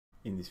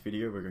In this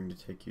video we're going to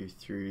take you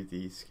through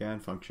the scan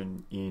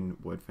function in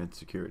Wordfence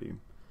Security.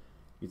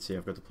 You can see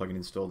I've got the plugin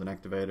installed and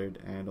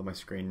activated, and on my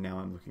screen now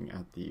I'm looking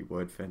at the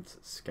Wordfence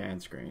scan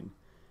screen.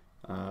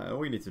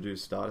 All you need to do to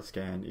start a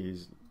scan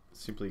is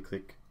simply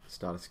click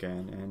start a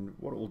scan, and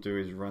what it will do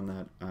is run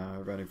that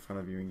right in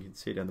front of you, and you can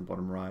see down the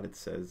bottom right it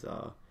says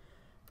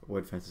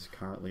Wordfence is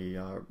currently,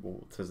 well,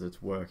 it says that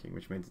it's working,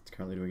 which means it's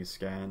currently doing a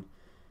scan.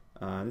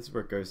 This is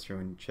where it goes through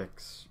and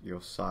checks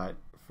your site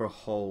for a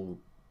whole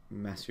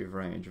massive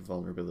range of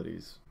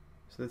vulnerabilities.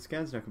 So the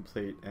scan's now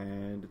complete,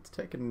 and it's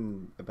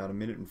taken about 1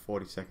 minute and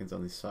 40 seconds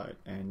on this site,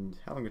 and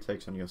how long it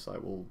takes on your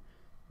site will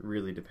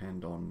really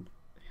depend on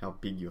how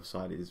big your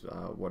site is,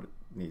 what it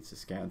needs to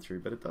scan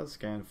through, but it does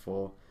scan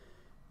for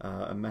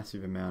a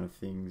massive amount of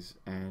things,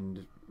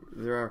 and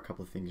there are a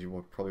couple of things you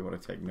will probably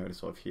want to take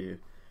notice of here.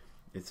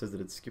 It says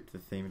that it skipped the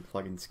theme and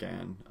plugin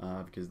scan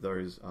because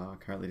those are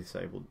currently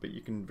disabled, but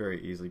you can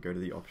very easily go to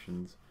the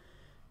options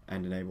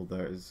and enable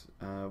those.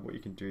 What you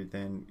can do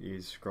then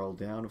is scroll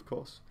down, of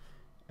course,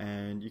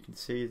 and you can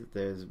see that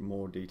there's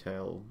more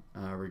detail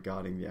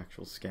regarding the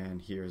actual scan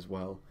here as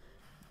well,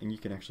 and you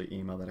can actually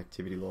email that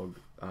activity log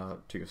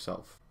to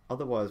yourself.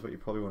 Otherwise, what you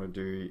probably want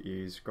to do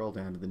is scroll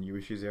down to the new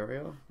issues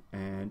area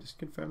and just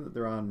confirm that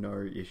there are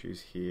no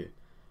issues here,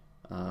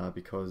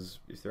 because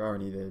if there are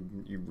any,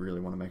 then you really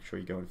want to make sure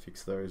you go and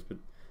fix those, but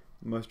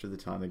most of the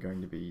time they're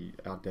going to be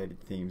outdated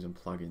themes and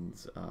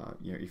plugins,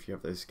 if you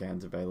have those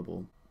scans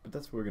available. But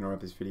that's where we're going to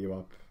wrap this video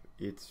up.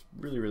 It's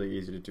really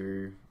easy to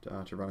do,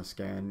 to run a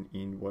scan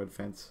in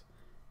Wordfence,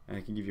 and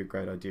it can give you a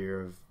great idea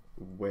of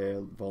where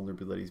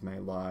vulnerabilities may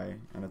lie,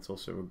 and it's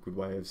also a good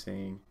way of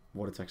seeing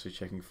what it's actually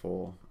checking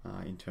for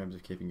in terms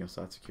of keeping your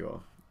site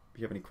secure. If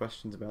you have any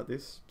questions about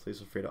this, please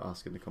feel free to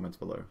ask in the comments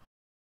below.